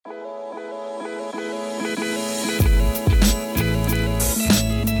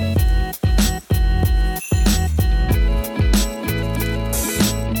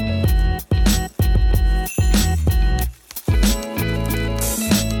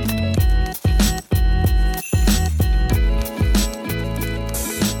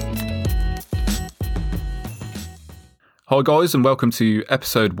Hi guys, and welcome to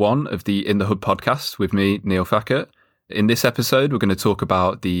episode 1 of the In the Hub podcast with me, Neil Fackett. In this episode, we're going to talk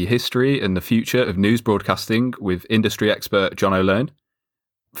about the history and the future of news broadcasting with industry expert John O'Loan.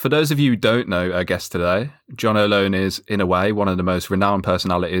 For those of you who don't know our guest today, John O'Loan is, in a way, one of the most renowned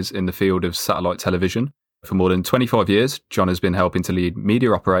personalities in the field of satellite television. For more than 25 years, John has been helping to lead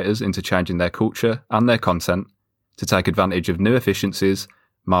media operators into changing their culture and their content to take advantage of new efficiencies,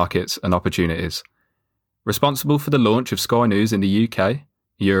 markets and opportunities. Responsible for the launch of Sky News in the UK,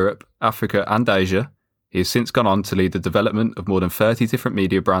 Europe, Africa and Asia, he has since gone on to lead the development of more than 30 different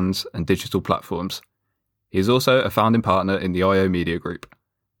media brands and digital platforms. He is also a founding partner in the IO Media Group.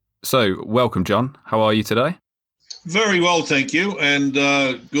 So, welcome John, how are you today? Very well, thank you, and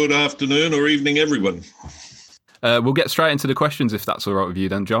good afternoon or evening everyone. We'll get straight into the questions if that's all right with you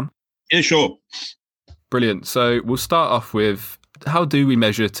then, John. Yeah, sure. Brilliant. So we'll start off with, how do we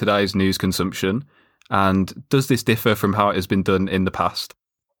measure today's news consumption? And does this differ from how it has been done in the past?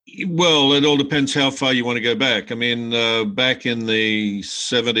 Well, it all depends how far you want to go back. I mean, back in the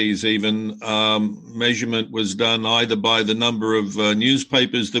 70s even, measurement was done either by the number of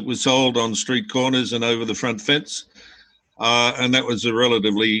newspapers that were sold on street corners and over the front fence. And that was a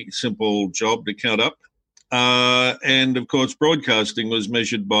relatively simple job to count up. And, of course, broadcasting was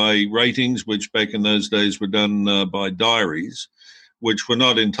measured by ratings, which back in those days were done by diaries, which were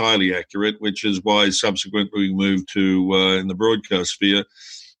not entirely accurate, which is why subsequently we moved to, in the broadcast sphere,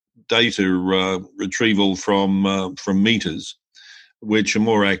 data retrieval from meters, which are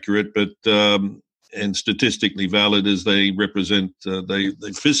more accurate, but and statistically valid as they represent, they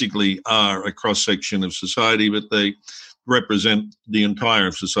physically are a cross-section of society, but they represent the entire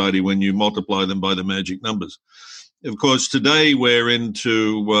of society when you multiply them by the magic numbers. Of course, today we're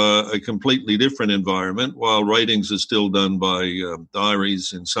into a completely different environment. While ratings are still done by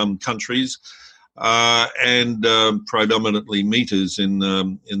diaries in some countries and predominantly meters in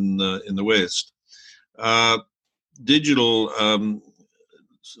the West, digital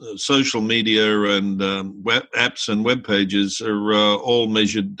social media and web apps and web pages are all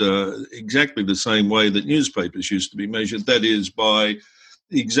measured exactly the same way that newspapers used to be measured. That is by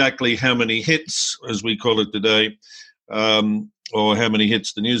exactly how many hits, as we call it today, or how many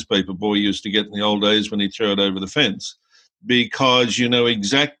hits the newspaper boy used to get in the old days when he threw it over the fence, because you know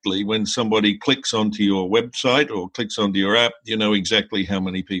exactly when somebody clicks onto your website or clicks onto your app, you know exactly how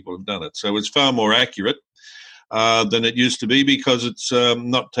many people have done it. So it's far more accurate than it used to be, because it's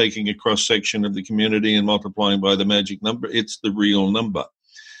not taking a cross-section of the community and multiplying by the magic number. It's the real number.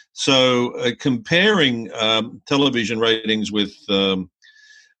 So comparing television ratings with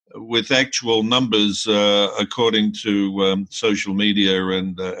actual numbers according to social media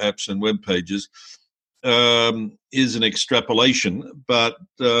and apps and web pages is an extrapolation. But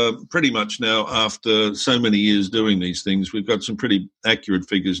pretty much now, after so many years doing these things, we've got some pretty accurate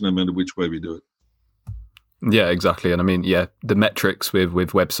figures no matter which way we do it. Yeah, exactly. And I mean, yeah, the metrics with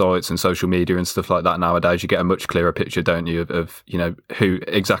websites and social media and stuff like that nowadays, you get a much clearer picture, don't you, of you know, who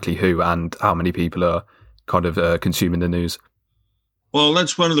and how many people are kind of consuming the news. Well,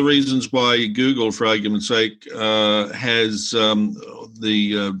 that's one of the reasons why Google, for argument's sake, has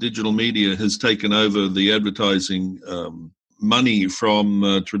the digital media has taken over the advertising money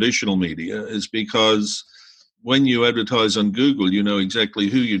from traditional media, is because when you advertise on Google, you know exactly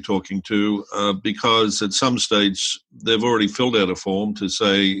who you're talking to, because at some stage they've already filled out a form to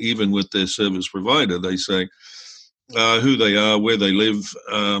say, even with their service provider, they say who they are, where they live.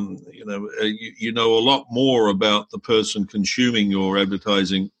 You know a lot more about the person consuming your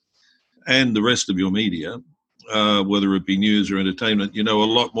advertising and the rest of your media, whether it be news or entertainment. You know a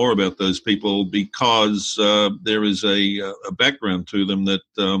lot more about those people because there is a background to them that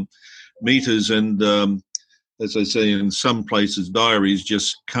meters and as I say, in some places, diaries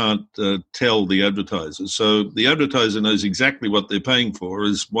just can't tell the advertiser. So the advertiser knows exactly what they're paying for.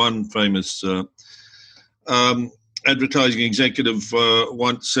 As one famous advertising executive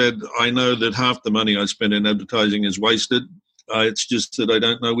once said, I know that half the money I spend in advertising is wasted. It's just that I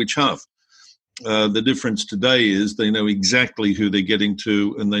don't know which half. The difference today is they know exactly who they're getting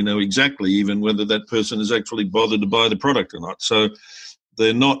to, and they know exactly even whether that person has actually bothered to buy the product or not. So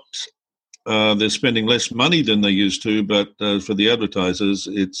they're not... they're spending less money than they used to, but for the advertisers,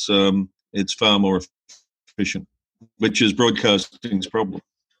 it's far more efficient, which is broadcasting's problem.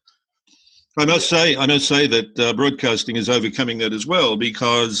 I must say that broadcasting is overcoming that as well,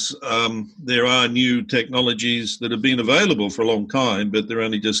 because there are new technologies that have been available for a long time, but they're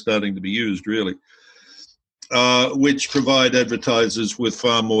only just starting to be used, really, which provide advertisers with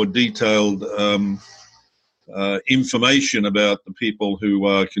far more detailed information about the people who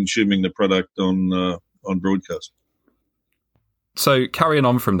are consuming the product on broadcast. So carrying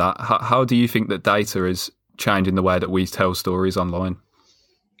on from that, how do you think that data is changing the way that we tell stories online?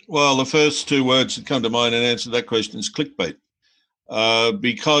 Well, the first two words that come to mind in answer to that question is clickbait.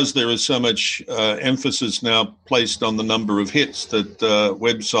 Because there is so much emphasis now placed on the number of hits that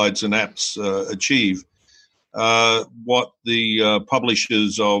websites and apps achieve, what the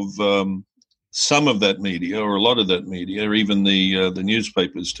publishers of some of that media, or a lot of that media, or even the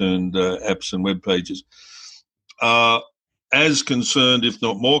newspapers turned apps and web pages, are as concerned, if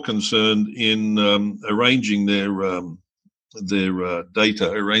not more concerned, in arranging their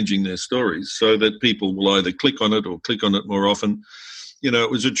data, arranging their stories so that people will either click on it or click on it more often. You know,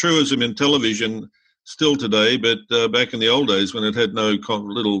 it was a truism in television still today, but back in the old days when it had no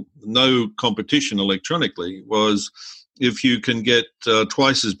competition electronically, was if you can get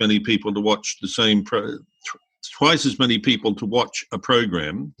twice as many people to watch twice as many people to watch a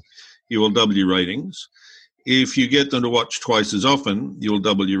program, you will double your ratings. If you get them to watch twice as often, you'll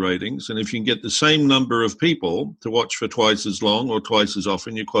double your ratings. And if you can get the same number of people to watch for twice as long or twice as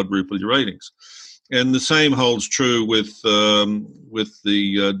often, you quadruple your ratings. And the same holds true with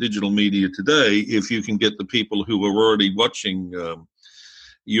the digital media today. If you can get the people who are already watching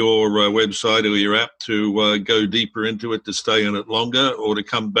your website or your app to go deeper into it, to stay on it longer, or to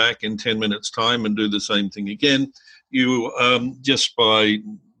come back in 10 minutes' time and do the same thing again, you just by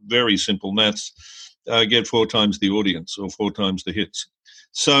very simple maths get 4 times the audience or 4 times the hits.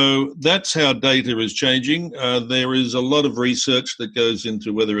 So that's how data is changing. There is a lot of research that goes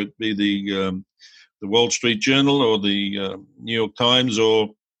into whether it be the Wall Street Journal or the New York Times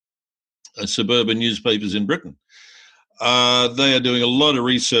or suburban newspapers in Britain. They are doing a lot of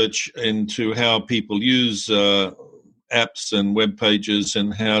research into how people use apps and web pages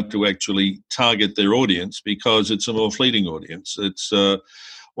and how to actually target their audience, because it's a more fleeting audience. It's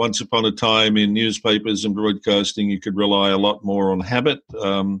once upon a time in newspapers and broadcasting, you could rely a lot more on habit,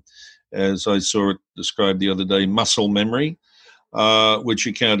 as I saw it described the other day, muscle memory. Which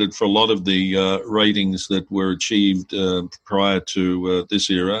accounted for a lot of the ratings that were achieved prior to this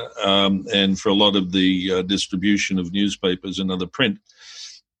era, and for a lot of the distribution of newspapers and other print.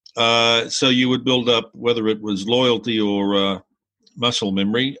 So you would build up, whether it was loyalty or muscle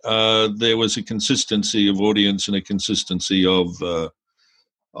memory, there was a consistency of audience and a consistency of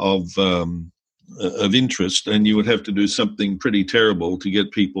interest, and you would have to do something pretty terrible to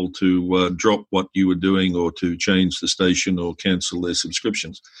get people to drop what you were doing or to change the station or cancel their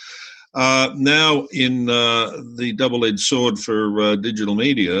subscriptions. Now, in the double-edged sword for digital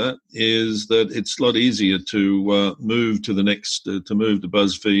media is that it's a lot easier to move to the next, to move to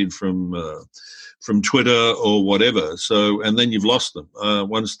BuzzFeed from Twitter or whatever. So, and then you've lost them.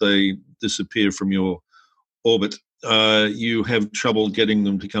 Once they disappear from your orbit, you have trouble getting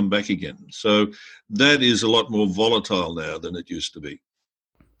them to come back again. So that is a lot more volatile now than it used to be.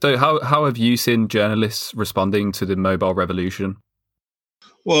 So how have you seen journalists responding to the mobile revolution?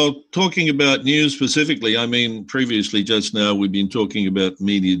 Well, talking about news specifically, I mean, previously just now we've been talking about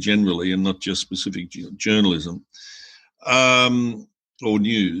media generally and not just specific journalism or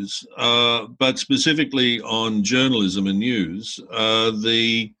news, but specifically on journalism and news,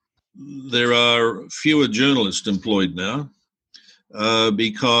 there are fewer journalists employed now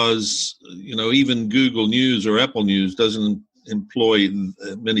because, you know, even Google News or Apple News doesn't employ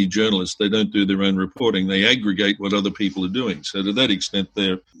many journalists. They don't do their own reporting. They aggregate what other people are doing. So to that extent,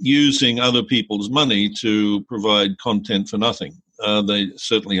 they're using other people's money to provide content for nothing. They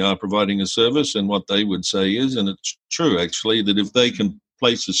certainly are providing a service, and what they would say is, and it's true actually, that if they can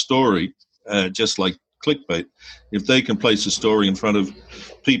place a story, just like clickbait, if they can place a story in front of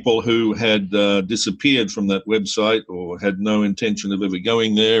people who had disappeared from that website or had no intention of ever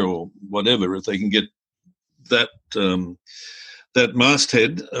going there or whatever, if they can get that that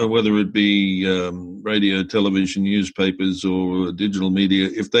masthead, whether it be radio, television, newspapers, or digital media,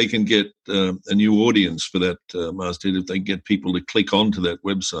 if they can get a new audience for that masthead, if they get people to click onto that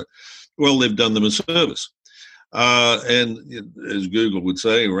website, well, they've done them a service. And as Google would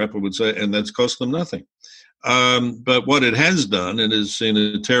say, or Apple would say, and that's cost them nothing. But what it has done, it has seen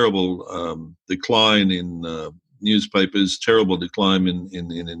a terrible decline in newspapers, terrible decline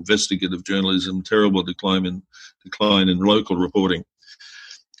in investigative journalism, terrible decline in local reporting,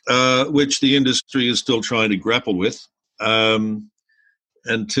 which the industry is still trying to grapple with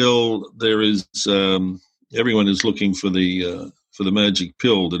until there is everyone is looking for the magic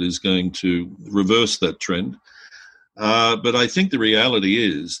pill that is going to reverse that trend. But I think the reality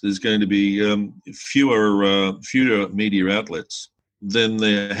is there's going to be fewer media outlets than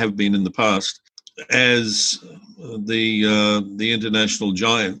there have been in the past. as the international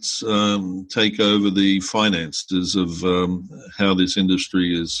giants take over the finances of how this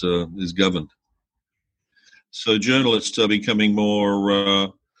industry is governed. So journalists are becoming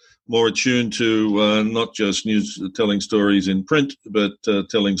more attuned to not just telling stories in print, but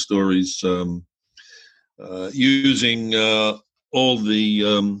telling stories using all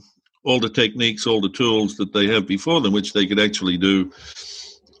the techniques, all the tools that they have before them, which they could actually do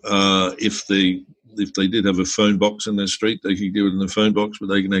if they did have a phone box in their street. They could do it in the phone box, but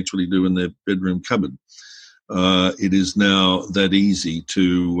they can actually do in their bedroom cupboard. It is now that easy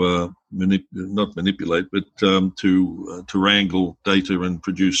to not manipulate, but to wrangle data and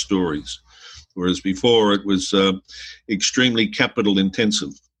produce stories. Whereas before it was extremely capital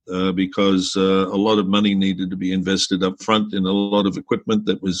intensive because a lot of money needed to be invested up front in a lot of equipment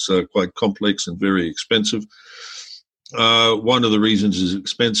that was quite complex and very expensive. One of the reasons it's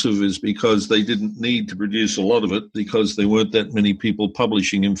expensive is because they didn't need to produce a lot of it because there weren't that many people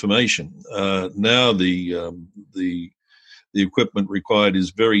publishing information. Now the equipment required is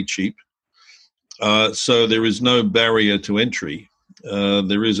very cheap, so there is no barrier to entry.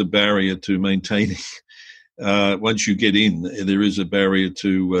 There is a barrier to maintaining. Once you get in, there is a barrier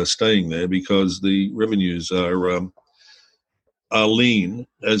to staying there because the revenues are lean,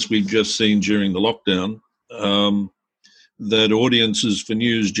 as we've just seen during the lockdown. That audiences for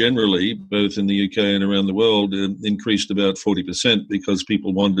news generally, both in the UK and around the world, increased about 40% because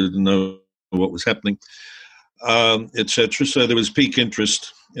people wanted to know what was happening, etc. So there was peak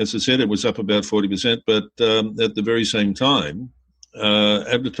interest. As I said, it was up about 40%, but at the very same time,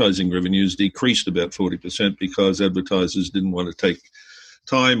 advertising revenues decreased about 40% because advertisers didn't want to take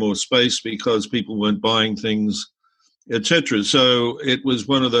time or space because people weren't buying things, etc. So it was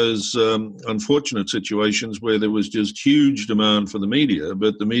one of those unfortunate situations where there was just huge demand for the media,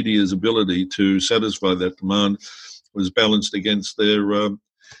 but the media's ability to satisfy that demand was balanced against their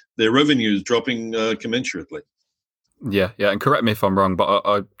revenues dropping commensurately. Yeah, and correct me if I'm wrong, but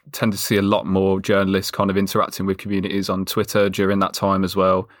I tend to see a lot more journalists kind of interacting with communities on Twitter during that time as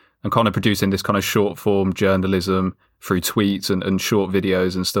well, and kind of producing this kind of short form journalism through tweets and short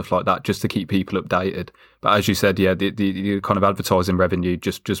videos and stuff like that, just to keep people updated. But as you said, yeah, the kind of advertising revenue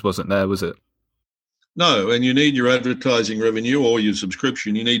just wasn't there, was it? No, and you need your advertising revenue or your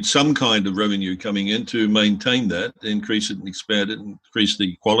subscription. You need some kind of revenue coming in to maintain that, increase it and expand it, and increase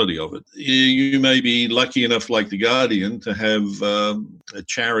the quality of it. You may be lucky enough, like The Guardian, to have a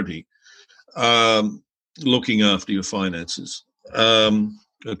charity looking after your finances, a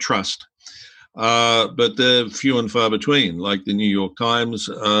trust. But they're few and far between. Like the New York Times,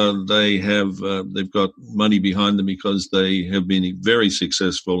 they've got money behind them because they have been very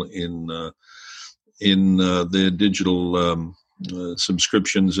successful in their digital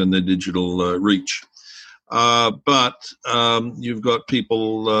subscriptions and their digital reach. But you've got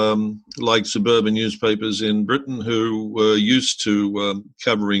people like suburban newspapers in Britain who were used to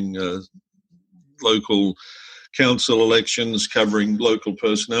covering local council elections, covering local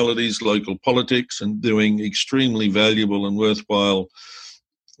personalities, local politics, and doing extremely valuable and worthwhile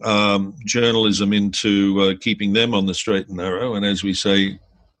journalism into keeping them on the straight and narrow. And as we say,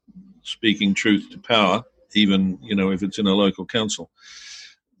 speaking truth to power, even, if it's in a local council.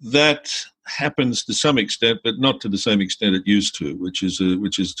 That happens to some extent, but not to the same extent it used to, which is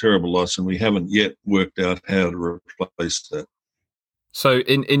a terrible loss, and we haven't yet worked out how to replace that. So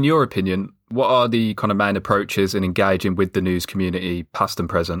in your opinion, what are the kind of main approaches in engaging with the news community, past and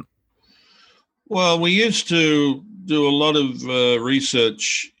present? Well, we used to do a lot of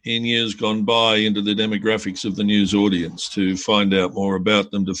research in years gone by into the demographics of the news audience to find out more about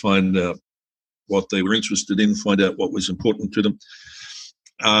them, to find out what they were interested in, find out what was important to them.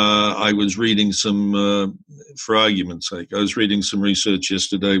 I was reading some, for argument's sake, I was reading some research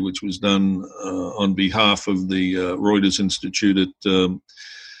yesterday which was done on behalf of the Reuters Institute at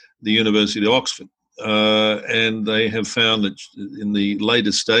the University of Oxford. And they have found that in the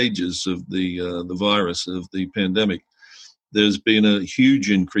later stages of the virus, of the pandemic, there's been a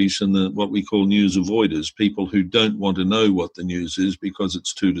huge increase in what we call news avoiders, people who don't want to know what the news is because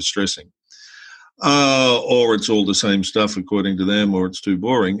it's too distressing. Or it's all the same stuff according to them, or it's too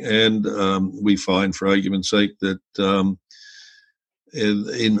boring. And we find, for argument's sake, that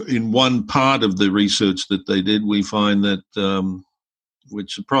in one part of the research that they did, we find that,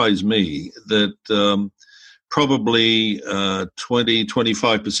 which surprised me, that probably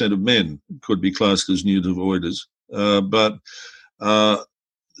 20-25% of men could be classed as news avoiders, but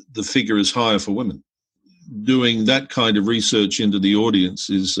the figure is higher for women. Doing that kind of research into the audience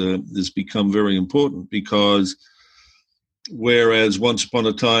has become very important because whereas once upon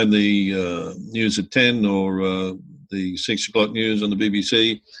a time the news at 10 or the 6 o'clock news on the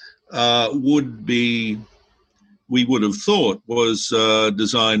BBC we would have thought was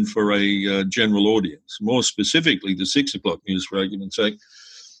designed for a general audience. More specifically, the 6 o'clock news, for argument's sake,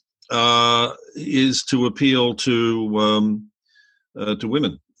 is to appeal to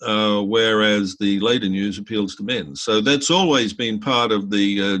women, whereas the later news appeals to men. So that's always been part of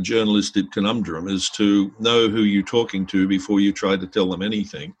the journalistic conundrum, is to know who you're talking to before you try to tell them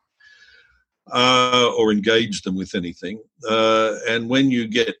anything. Or engage them with anything. And when you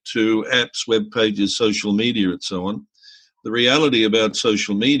get to apps, web pages, social media, and so on, the reality about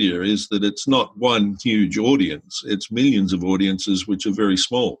social media is that it's not one huge audience. It's millions of audiences, which are very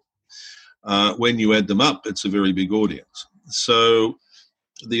small. When you add them up, it's a very big audience. So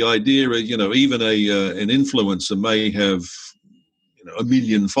the idea is, even an influencer may have 1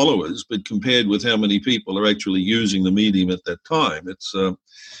 million followers, but compared with how many people are actually using the medium at that time,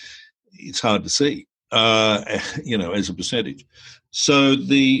 it's hard to see, as a percentage. So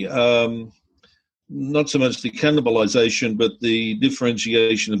not so much the cannibalization, but the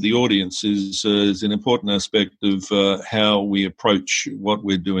differentiation of the audience is an important aspect of how we approach what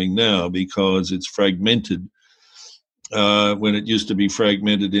we're doing now, because it's fragmented. When it used to be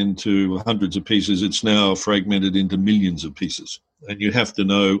fragmented into hundreds of pieces, it's now fragmented into millions of pieces. And you have to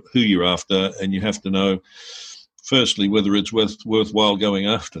know who you're after, and you have to know, firstly, whether it's worthwhile going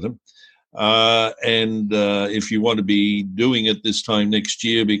after them. And if you want to be doing it this time next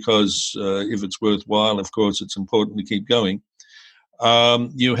year, because if it's worthwhile, of course, it's important to keep going,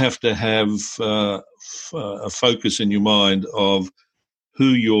 you have to have a focus in your mind of who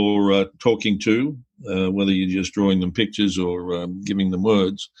you're talking to, whether you're just drawing them pictures or giving them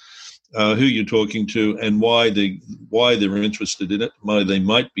words, who you're talking to, and why they're interested in it, why they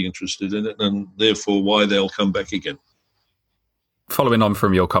might be interested in it, and therefore why they'll come back again. Following on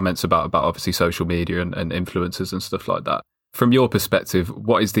from your comments about obviously social media and influencers and stuff like that, from your perspective,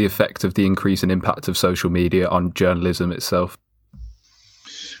 what is the effect of the increase in impact of social media on journalism itself?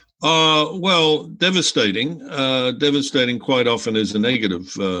 Well, devastating. Devastating quite often is a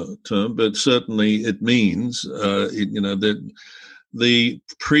negative term, but certainly it means, that the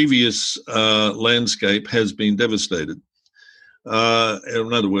previous landscape has been devastated.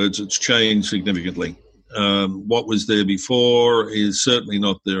 In other words, it's changed significantly. What was there before is certainly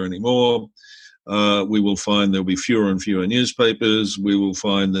not there anymore. We will find there'll be fewer and fewer newspapers. We will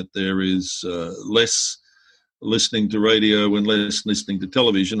find that there is less listening to radio and less listening to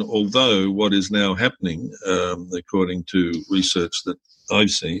television, although what is now happening, according to research that I've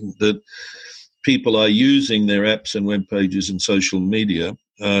seen, that people are using their apps and web pages and social media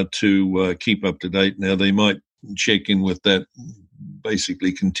to keep up to date. Now, they might check in with that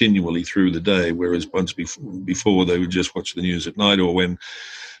basically continually through the day, whereas once before they would just watch the news at night, or when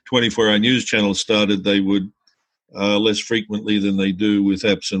 24-hour news channels started, they would less frequently than they do with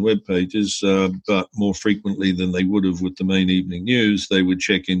apps and web pages, but more frequently than they would have with the main evening news, they would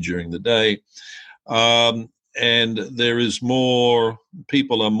check in during the day. And there is more,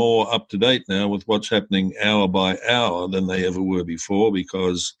 people are more up to date now with what's happening hour by hour than they ever were before,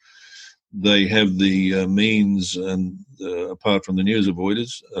 because they have the means, and apart from the news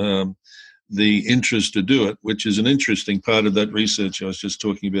avoiders, the interest to do it, which is an interesting part of that research I was just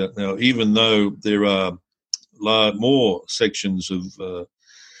talking about now. Even though there are more sections of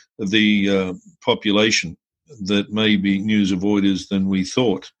the population that may be news avoiders than we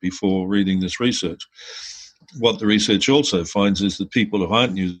thought before reading this research, what the research also finds is that people who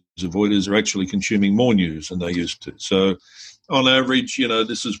aren't news avoiders are actually consuming more news than they used to. So on average,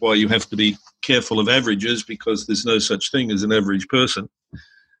 this is why you have to be careful of averages, because there's no such thing as an average person,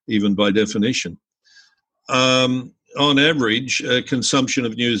 even by definition. On average, consumption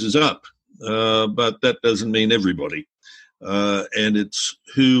of news is up, but that doesn't mean everybody. And it's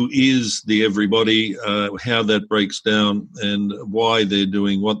who is the everybody, how that breaks down, and why they're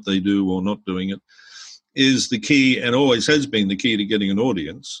doing what they do or not doing it is the key, and always has been the key to getting an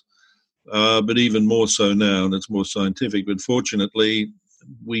audience. But even more so now, and it's more scientific. But fortunately,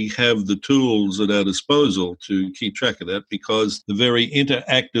 we have the tools at our disposal to keep track of that, because the very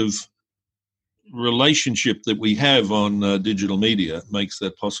interactive relationship that we have on digital media makes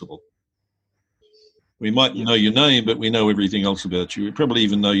that possible. We might know your name, but we know everything else about you. We probably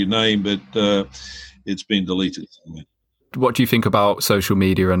even know your name, but it's been deleted. What do you think about social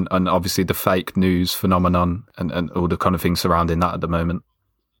media and obviously the fake news phenomenon and all the kind of things surrounding that at the moment?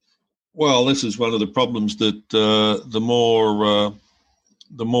 Well, this is one of the problems, that the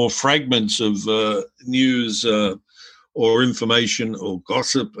more fragments of news or information or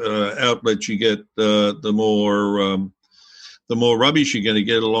gossip outlets you get, the more the more rubbish you're going to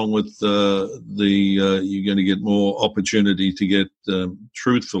get, along with you're going to get more opportunity to get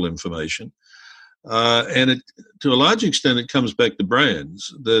truthful information. And to a large extent, it comes back to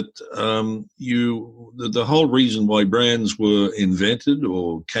brands. That the whole reason why brands were invented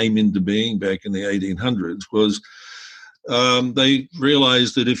or came into being back in the 1800s was they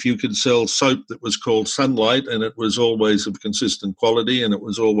realized that if you could sell soap that was called Sunlight, and it was always of consistent quality, and it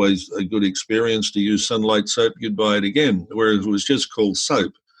was always a good experience to use Sunlight soap, you'd buy it again. Whereas it was just called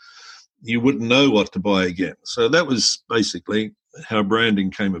soap, you wouldn't know what to buy again. So that was basically how branding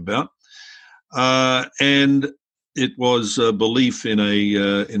came about. And it was a belief in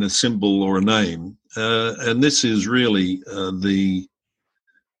a symbol or a name, and this is really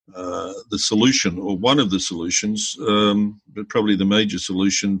the solution, or one of the solutions, but probably the major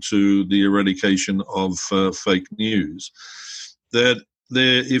solution to the eradication of fake news. That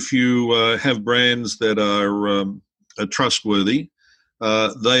if you have brands that are trustworthy,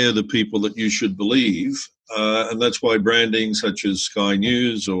 they are the people that you should believe. And that's why branding such as Sky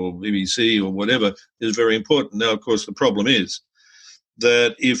News or BBC or whatever is very important. Now, of course, the problem is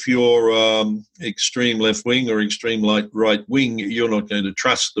that if you're extreme left-wing or extreme right-wing, you're not going to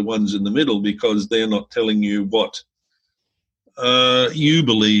trust the ones in the middle, because they're not telling you what you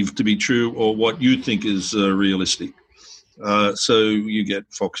believe to be true or what you think is realistic. So you get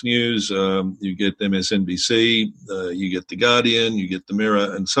Fox News, you get MSNBC, you get The Guardian, you get The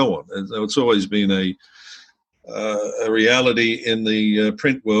Mirror, and so on. And so it's always been a reality in the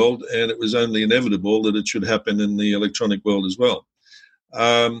print world, and it was only inevitable that it should happen in the electronic world as well.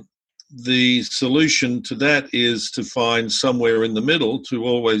 The solution to that is to find somewhere in the middle to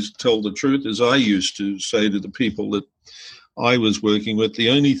always tell the truth. As I used to say to the people that I was working with, the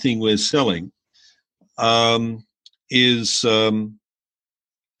only thing we're selling is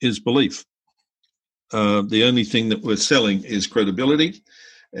belief. The only thing that we're selling is credibility.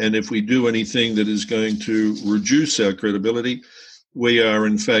 And if we do anything that is going to reduce our credibility, we are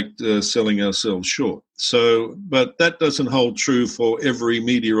in fact selling ourselves short. So, but that doesn't hold true for every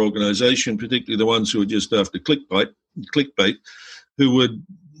media organization, particularly the ones who are just after clickbait, who would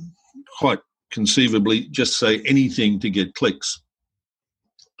quite conceivably just say anything to get clicks.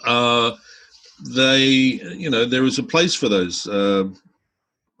 There is a place for those,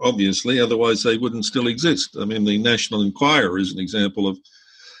 obviously, otherwise they wouldn't still exist. I mean, the National Enquirer is an example of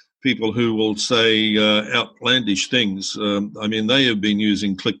people who will say outlandish things. I mean, they have been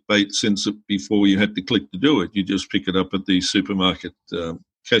using clickbait since before you had to click to do it. You just pick it up at the supermarket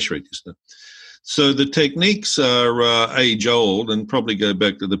cash register. So the techniques are age-old and probably go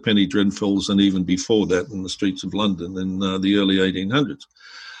back to the penny dreadfuls and even before that in the streets of London in the early 1800s.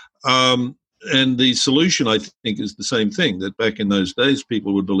 And the solution, I think, is the same thing, that back in those days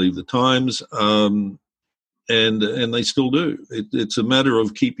people would believe the Times, and they still do. It's a matter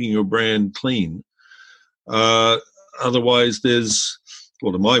of keeping your brand clean. Otherwise, there's,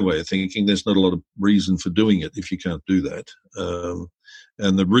 well, to my way of thinking, there's not a lot of reason for doing it if you can't do that.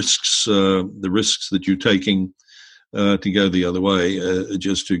 And the risks that you're taking to go the other way are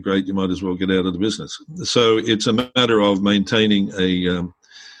just too great. You might as well get out of the business. So it's a matter of maintaining the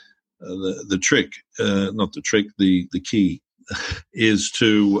key is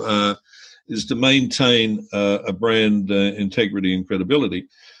to maintain a brand integrity and credibility.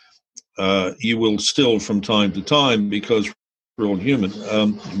 You will still, from time to time, because we're all human,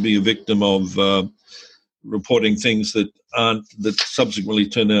 be a victim of reporting things that subsequently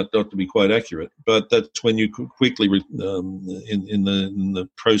turn out not to be quite accurate. But that's when you quickly, in the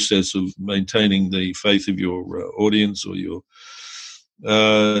process of maintaining the faith of your audience or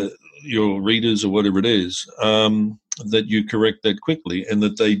your readers or whatever it is, that you correct that quickly, and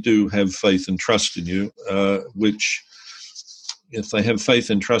that they do have faith and trust in you, which, if they have faith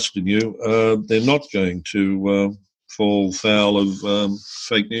and trust in you, they're not going to fall foul of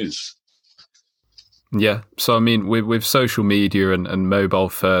fake news. Yeah. So, I mean, with social media and mobile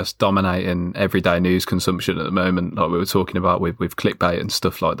first dominating everyday news consumption at the moment, like we were talking about with clickbait and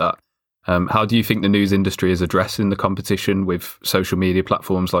stuff like that, how do you think the news industry is addressing the competition with social media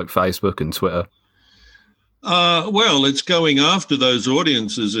platforms like Facebook and Twitter? Well, it's going after those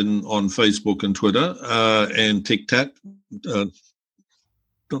audiences on Facebook and Twitter and TikTok.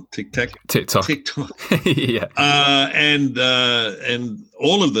 Not TikTok. TikTok. Yeah. And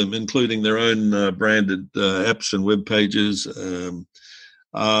all of them, including their own branded apps and web pages and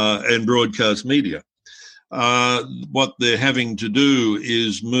broadcast media. What they're having to do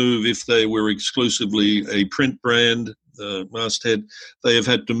is move, if they were exclusively a print brand, masthead, they have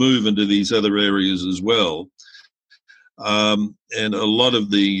had to move into these other areas as well. And a lot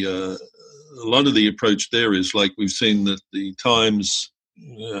of the a lot of the approach there is like we've seen that the Times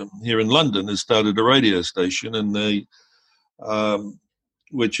here in London has started a radio station, and they,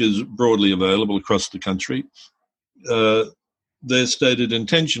 which is broadly available across the country. Their stated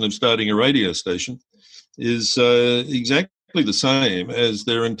intention of starting a radio station is exactly the same as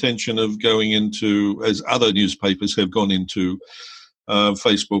their intention of going into, as other newspapers have gone into,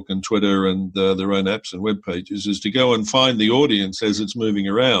 Facebook and Twitter and their own apps and web pages, is to go and find the audience as it's moving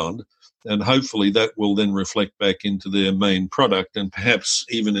around, and hopefully that will then reflect back into their main product, and perhaps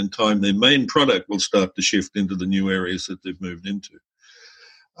even in time their main product will start to shift into the new areas that they've moved into.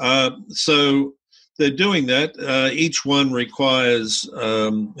 So they're doing that. Each one requires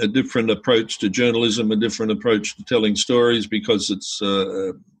a different approach to journalism, a different approach to telling stories, because it's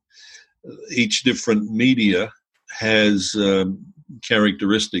each different media has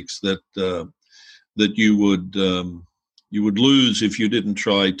characteristics that you would lose if you didn't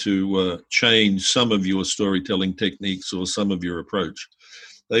try to change some of your storytelling techniques or some of your approach.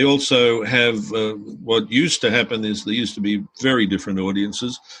 They also have what used to happen is there used to be very different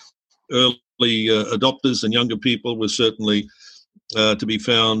audiences. Early adopters and younger people were certainly to be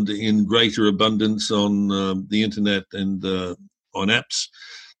found in greater abundance on the internet and on apps.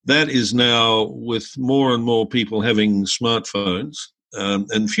 That is now, with more and more people having smartphones,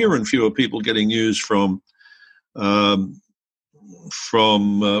 and fewer people getting news from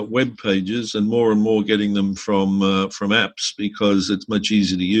web pages, and more getting them from apps, because it's much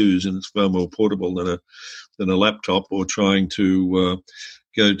easier to use and it's far more portable than a laptop or trying to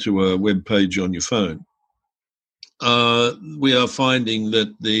go to a web page on your phone. We are finding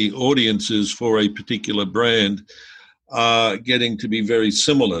that the audiences for a particular brand are getting to be very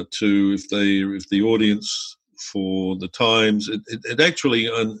similar to if the audience for the Times, it actually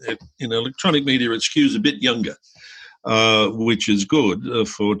in electronic media it skews a bit younger, which is good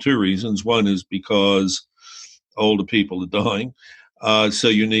for two reasons. One is because older people are dying, so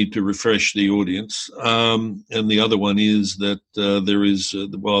you need to refresh the audience, and the other one is that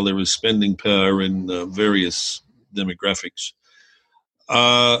while there is spending power in various demographics,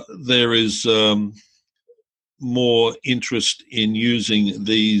 there is more interest in using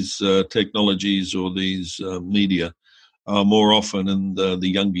these technologies or these media more often, and the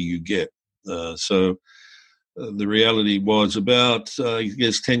younger you get. So the reality was about,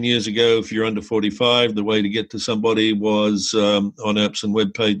 10 years ago, if you're under 45, the way to get to somebody was on apps and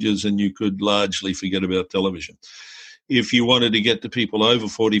web pages, and you could largely forget about television. If you wanted to get to people over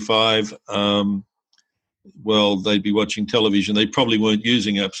 45, well, they'd be watching television. They probably weren't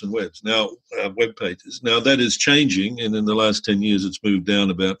using apps and web pages. Now, that is changing, and in the last 10 years, it's moved down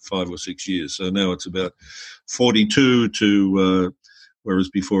about 5 or 6 years. So now it's about 42 to,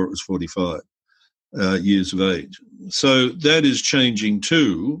 whereas before it was 45 years of age. So that is changing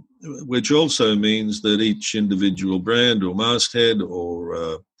too, which also means that each individual brand or masthead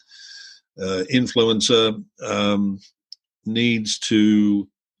or influencer needs to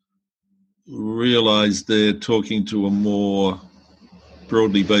realize they're talking to a more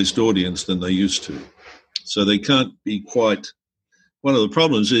broadly based audience than they used to. So they can't be quite... One of the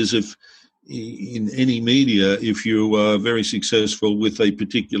problems is if in any media, if you are very successful with a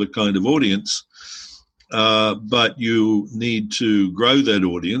particular kind of audience, but you need to grow that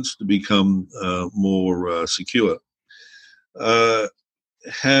audience to become more secure.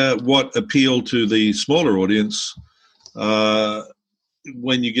 What appeal to the smaller audience,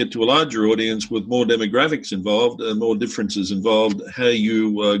 when you get to a larger audience with more demographics involved and more differences involved, how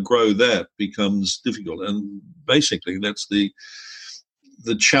you grow that becomes difficult. And basically that's the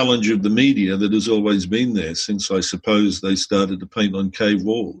challenge of the media that has always been there since, I suppose, they started to paint on cave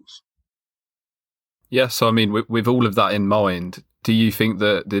walls. Yeah, so I mean, with all of that in mind, do you think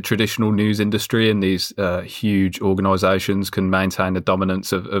that the traditional news industry and these huge organisations can maintain the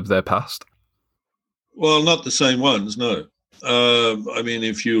dominance of their past? Well, not the same ones, no. I mean,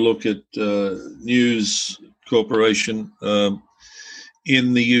 if you look at News Corporation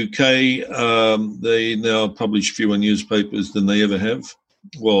in the UK, they now publish fewer newspapers than they ever have.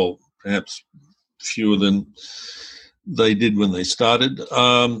 Well, perhaps fewer than they did when they started.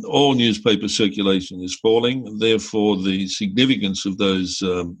 All newspaper circulation is falling. Therefore, the significance of those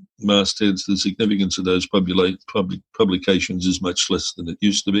mastheads, the significance of those publications is much less than it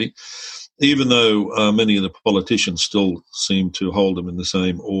used to be, even though many of the politicians still seem to hold them in the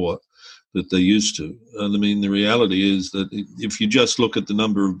same awe that they used to. And I mean, the reality is that if you just look at the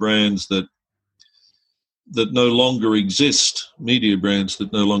number of brands that no longer exist, media brands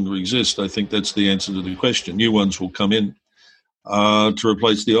that no longer exist, I think that's the answer to the question. New ones will come in to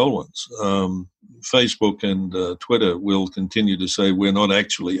replace the old ones. Facebook and Twitter will continue to say we're not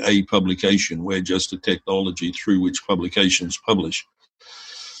actually a publication, we're just a technology through which publications publish.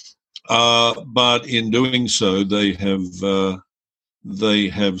 But in doing so, they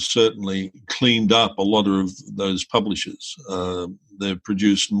have certainly cleaned up a lot of those publishers. They've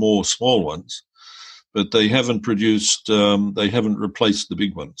produced more small ones, but they haven't replaced the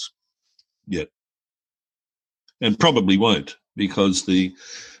big ones yet, and probably won't, because the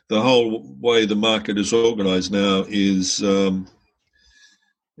whole way the market is organised now is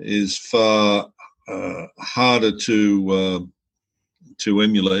far harder to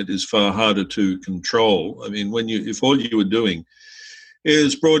emulate, is far harder to control. I mean, if all you were doing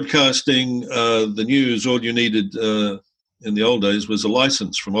is broadcasting the news, all you needed in the old days was a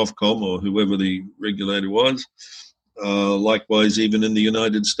license from Ofcom or whoever the regulator was. Likewise, even in the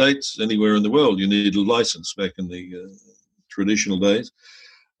United States, anywhere in the world, you needed a license back in the traditional days.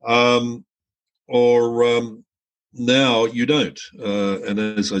 Now you don't. And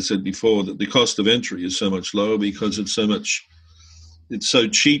as I said before, that the cost of entry is so much lower because it's so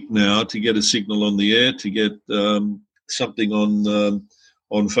cheap now to get a signal on the air, to get something on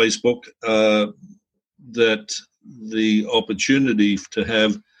Facebook, that the opportunity to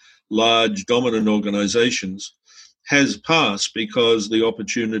have large dominant organizations has passed because the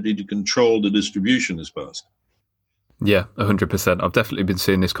opportunity to control the distribution has passed. Yeah, 100%. I've definitely been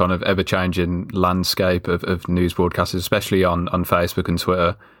seeing this kind of ever-changing landscape of news broadcasters, especially on Facebook and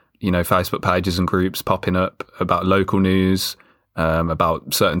Twitter. You know, Facebook pages and groups popping up about local news,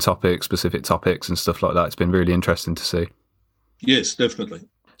 about certain topics, specific topics and stuff like that. It's been really interesting to see. Yes, definitely.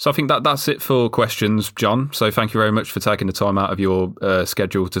 So I think that's it for questions, John. So thank you very much for taking the time out of your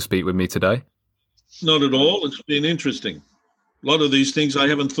schedule to speak with me today. Not at all. It's been interesting. A lot of these things I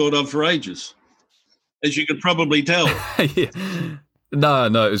haven't thought of for ages, as you could probably tell. Yeah. No,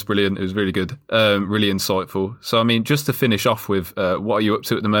 it was brilliant. It was really good, really insightful. So, I mean, just to finish off with, what are you up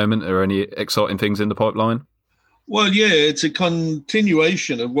to at the moment? Are any exciting things in the pipeline? Well, yeah, it's a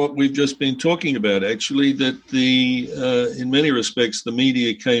continuation of what we've just been talking about, actually, that in many respects, the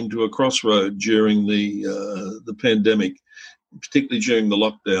media came to a crossroad during the pandemic, particularly during the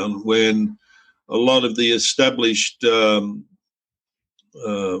lockdown, when a lot of the established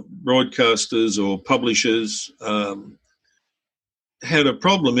broadcasters or publishers had a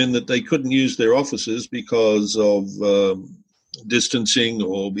problem in that they couldn't use their offices because of distancing,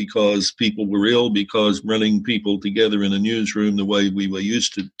 or because people were ill, because running people together in a newsroom the way we were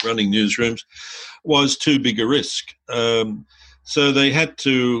used to running newsrooms was too big a risk. So they had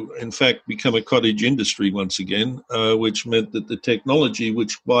to, in fact, become a cottage industry once again, which meant that the technology,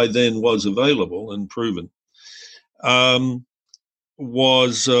 which by then was available and proven,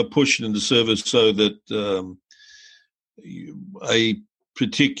 was pushed into service so that a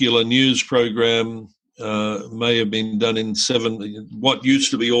particular news program may have been done in what used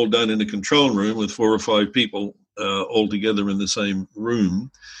to be all done in a control room with 4 or 5 people all together in the same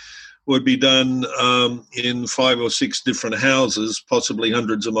room, would be done in 5 or 6 different houses, possibly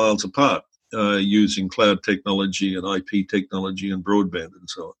hundreds of miles apart, using cloud technology and IP technology and broadband and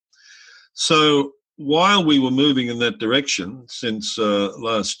so on. So while we were moving in that direction since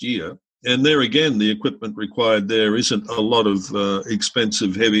last year, and there again, the equipment required there isn't a lot of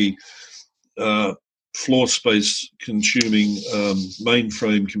expensive, heavy, floor space consuming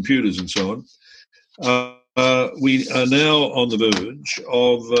mainframe computers and so on. We are now on the verge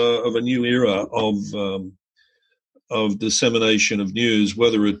of a new era of dissemination of news,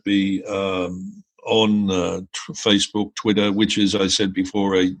 whether it be on Facebook, Twitter, which is, I said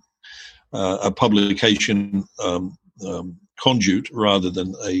before, a publication conduit rather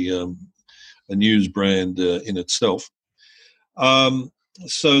than a news brand in itself.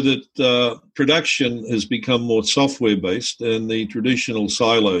 So that production has become more software-based, and the traditional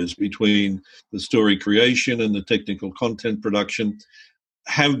silos between the story creation and the technical content production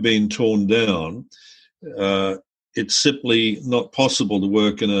have been torn down. It's simply not possible to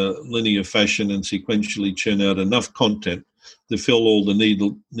work in a linear fashion and sequentially churn out enough content to fill all the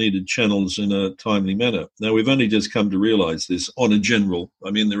needed channels in a timely manner. Now, we've only just come to realize this on a general.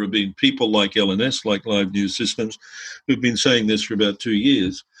 I mean, there have been people like LNS, like Live News Systems, who've been saying this for about 2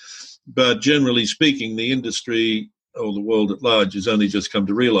 years. But generally speaking, the industry or the world at large has only just come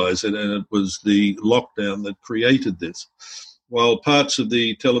to realize it, and it was the lockdown that created this. While parts of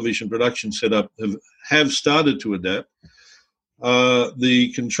the television production setup have started to adapt,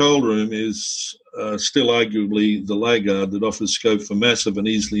 the control room is still arguably the laggard that offers scope for massive and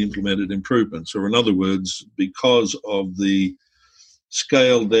easily implemented improvements. Or in other words, because of the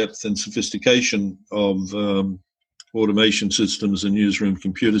scale, depth and sophistication of automation systems and newsroom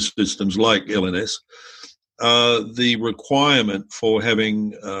computer systems like LNS, the requirement for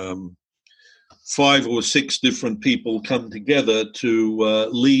having 5 or 6 different people come together to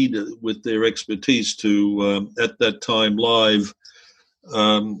lead with their expertise to, at that time, live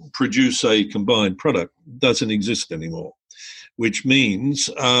produce a combined product doesn't exist anymore, which means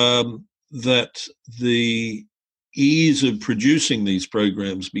that the ease of producing these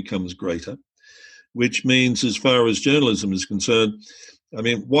programs becomes greater, which means as far as journalism is concerned, I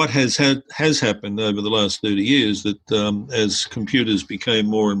mean, what has happened over the last 30 years that as computers became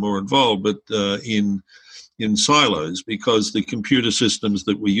more and more involved, but in silos, because the computer systems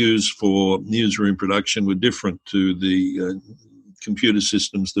that we use for newsroom production were different to the computer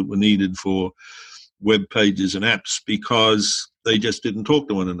systems that were needed for web pages and apps, because they just didn't talk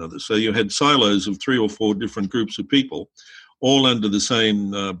to one another. So you had silos of 3 or 4 different groups of people, all under the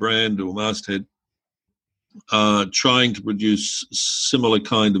same brand or masthead, trying to produce similar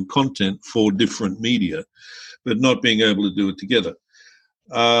kind of content for different media, but not being able to do it together.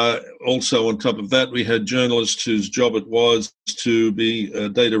 Also, on top of that, we had journalists whose job it was to be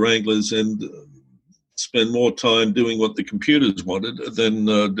data wranglers and spend more time doing what the computers wanted than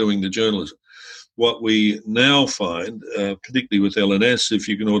doing the journalism. What we now find, particularly with LNS, if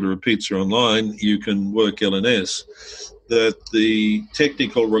you can order a pizza online, you can work LNS, that the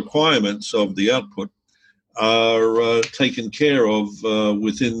technical requirements of the output are taken care of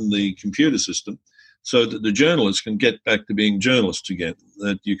within the computer system, so that the journalists can get back to being journalists again,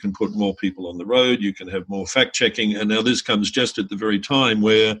 that you can put more people on the road, you can have more fact-checking. And now this comes just at the very time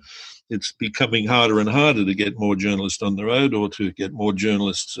where it's becoming harder and harder to get more journalists on the road or to get more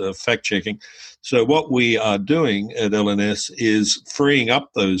journalists fact-checking. So what we are doing at LNS is freeing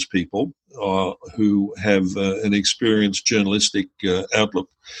up those people who have an experienced journalistic outlook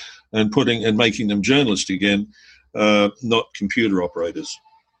and making them journalists again, not computer operators.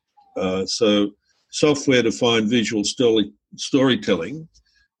 So software-defined visual storytelling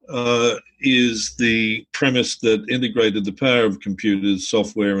is the premise that integrated the power of computers,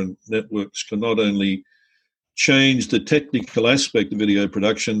 software, and networks can not only change the technical aspect of video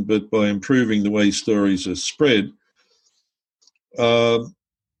production, but by improving the way stories are spread, alter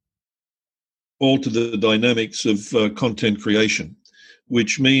the dynamics of content creation,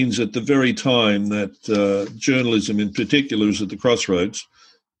 which means at the very time that journalism in particular is at the crossroads,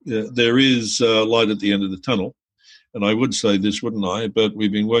 there is light at the end of the tunnel. And I would say this, wouldn't I? But we've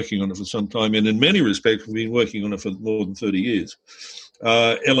been working on it for some time. And in many respects, we've been working on it for more than 30 years.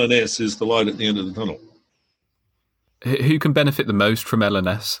 LNS is the light at the end of the tunnel. Who can benefit the most from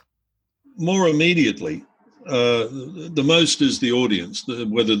LNS? More immediately, the most is the audience,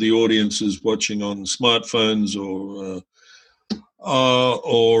 whether the audience is watching on smartphones or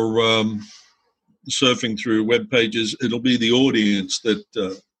surfing through web pages. It'll be the audience that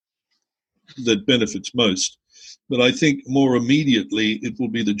benefits most. But I think more immediately it will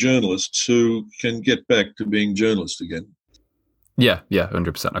be the journalists who can get back to being journalists again. Yeah,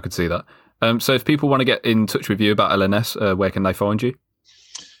 100%. I could see that. So if people want to get in touch with you about LNS, where can they find you?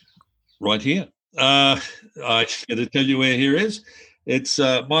 Right here. I got to tell you where here is. It's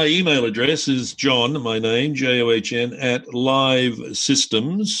my email address is John, my name, John, at Live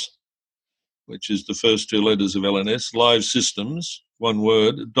Systems, which is the first 2 letters of LNS, Live Systems, one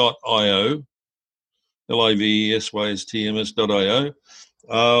word, .io. livesystms.io,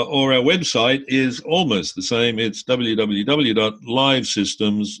 or our website is almost the same. It's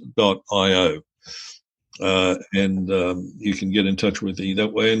www.livesystems.io. And you can get in touch with me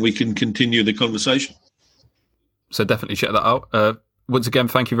that way and we can continue the conversation. So definitely check that out. Once again,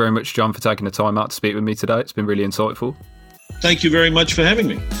 thank you very much, John, for taking the time out to speak with me today. It's been really insightful. Thank you very much for having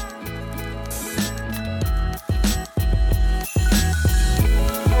me.